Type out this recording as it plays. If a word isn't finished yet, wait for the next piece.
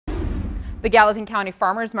The Gallatin County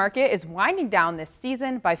Farmers Market is winding down this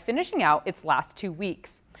season by finishing out its last 2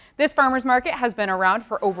 weeks. This farmers market has been around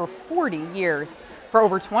for over 40 years. For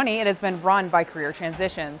over 20, it has been run by career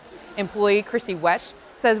transitions. Employee Christy Wetsch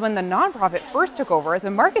says when the nonprofit first took over, the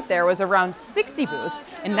market there was around 60 booths,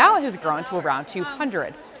 and now it has grown to around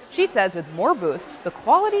 200. She says with more booths, the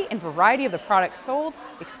quality and variety of the products sold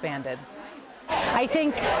expanded. I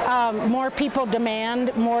think more people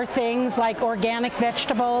demand more things like organic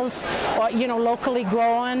vegetables, or, locally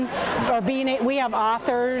grown, or we have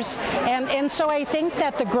authors, and so I think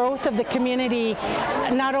that the growth of the community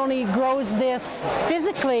not only grows this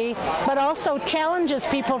physically, but also challenges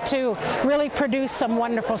people to really produce some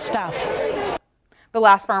wonderful stuff. The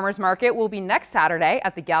last farmers market will be next Saturday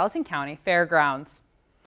at the Gallatin County Fairgrounds.